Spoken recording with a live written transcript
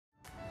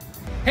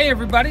Hey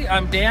everybody,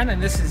 I'm Dan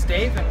and this is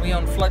Dave, and we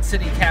own Flood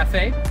City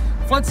Cafe.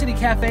 Flood City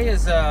Cafe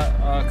is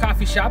a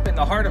coffee shop in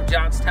the heart of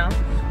Johnstown,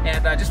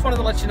 and I just wanted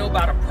to let you know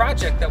about a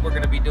project that we're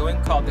going to be doing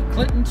called the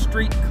Clinton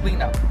Street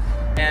Cleanup.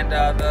 And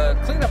the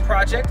cleanup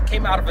project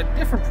came out of a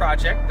different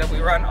project that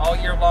we run all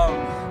year long,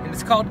 and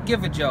it's called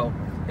Give a Joe.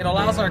 It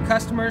allows our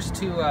customers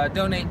to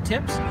donate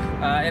tips,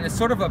 and it's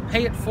sort of a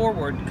pay it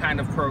forward kind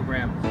of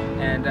program.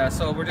 And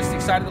so we're just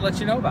excited to let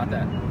you know about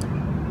that.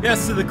 Yeah,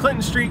 so the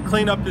Clinton Street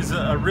Cleanup is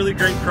a really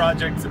great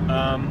project.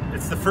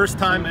 It's the first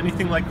time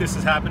anything like this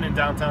has happened in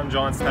downtown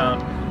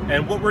Johnstown.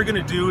 And what we're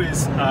going to do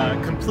is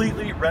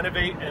completely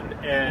renovate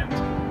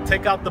and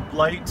take out the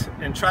blight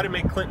and try to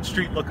make Clinton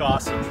Street look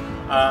awesome.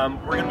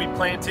 We're going to be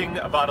planting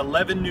about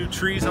 11 new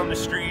trees on the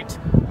street.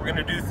 We're going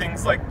to do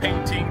things like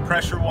painting,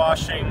 pressure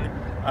washing.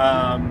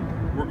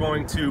 We're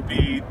going to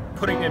be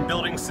putting in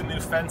building some new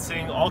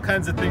fencing, all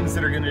kinds of things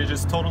that are going to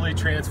just totally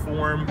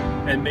transform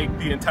and make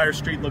the entire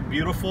street look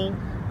beautiful.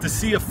 To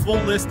see a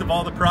full list of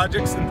all the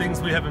projects and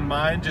things we have in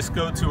mind, just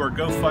go to our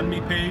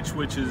GoFundMe page,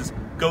 which is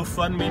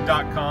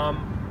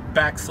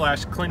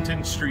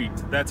gofundme.com/Clinton Street.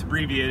 That's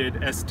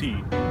abbreviated ST.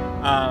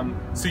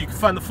 So you can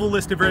find the full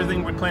list of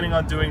everything we're planning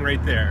on doing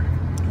right there.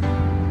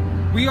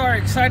 We are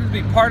excited to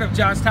be part of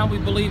Johnstown. We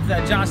believe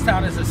that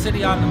Johnstown is a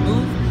city on the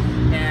move,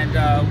 and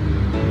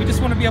we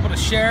just want to be able to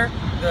share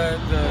the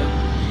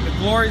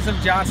glories of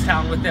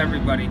Johnstown with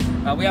everybody.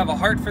 We have a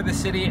heart for the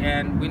city,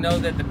 and we know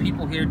that the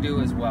people here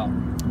do as well.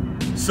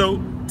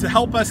 So to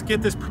help us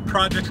get this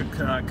project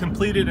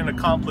completed and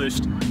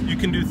accomplished, you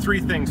can do three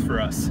things for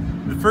us.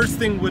 The first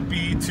thing would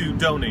be to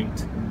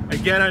donate.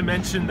 Again, I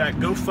mentioned that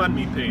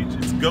GoFundMe page.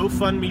 It's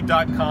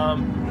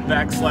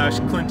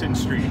gofundme.com/Clinton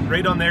Street.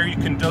 Right on there you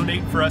can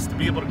donate for us to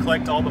be able to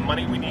collect all the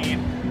money we need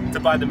to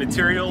buy the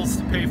materials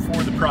to pay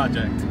for the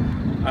project.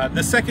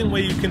 The second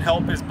way you can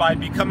help is by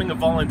becoming a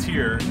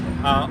volunteer.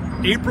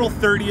 April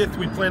 30th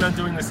we plan on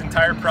doing this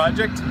entire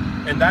project,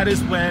 and that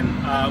is when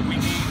we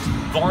need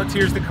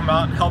volunteers to come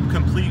out and help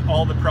complete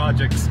all the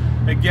projects.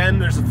 Again,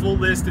 there's a full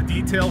list of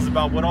details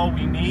about what all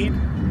we need,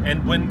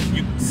 and when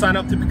you sign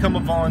up to become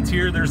a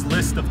volunteer, there's a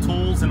list of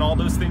tools and all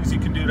those things you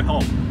can do to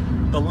help.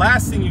 The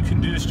last thing you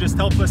can do is just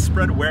help us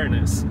spread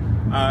awareness.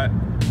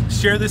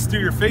 Share this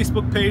through your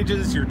Facebook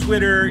pages, your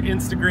Twitter,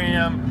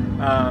 Instagram,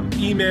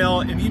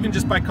 email, and even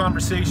just by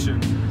conversation.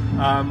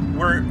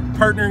 We're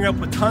partnering up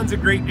with tons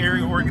of great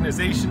area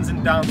organizations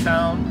in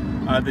downtown.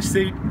 The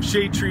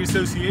Shade Tree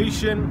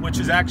Association, which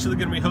is actually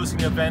going to be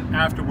hosting an event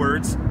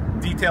afterwards.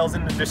 Details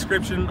in the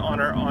description on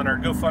our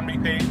GoFundMe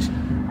page.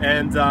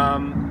 And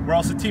we're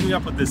also teaming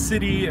up with the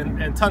city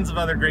and tons of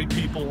other great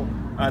people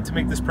to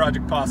make this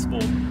project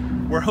possible.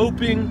 We're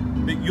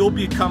hoping that you'll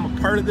become a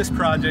part of this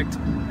project,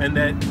 and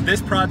that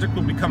this project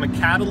will become a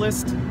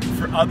catalyst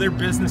for other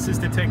businesses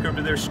to take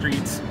over their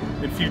streets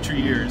in future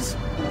years.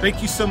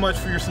 Thank you so much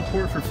for your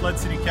support for Flood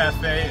City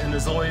Cafe, and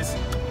as always,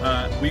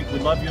 we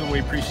love you and we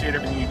appreciate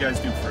everything you guys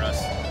do for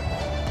us.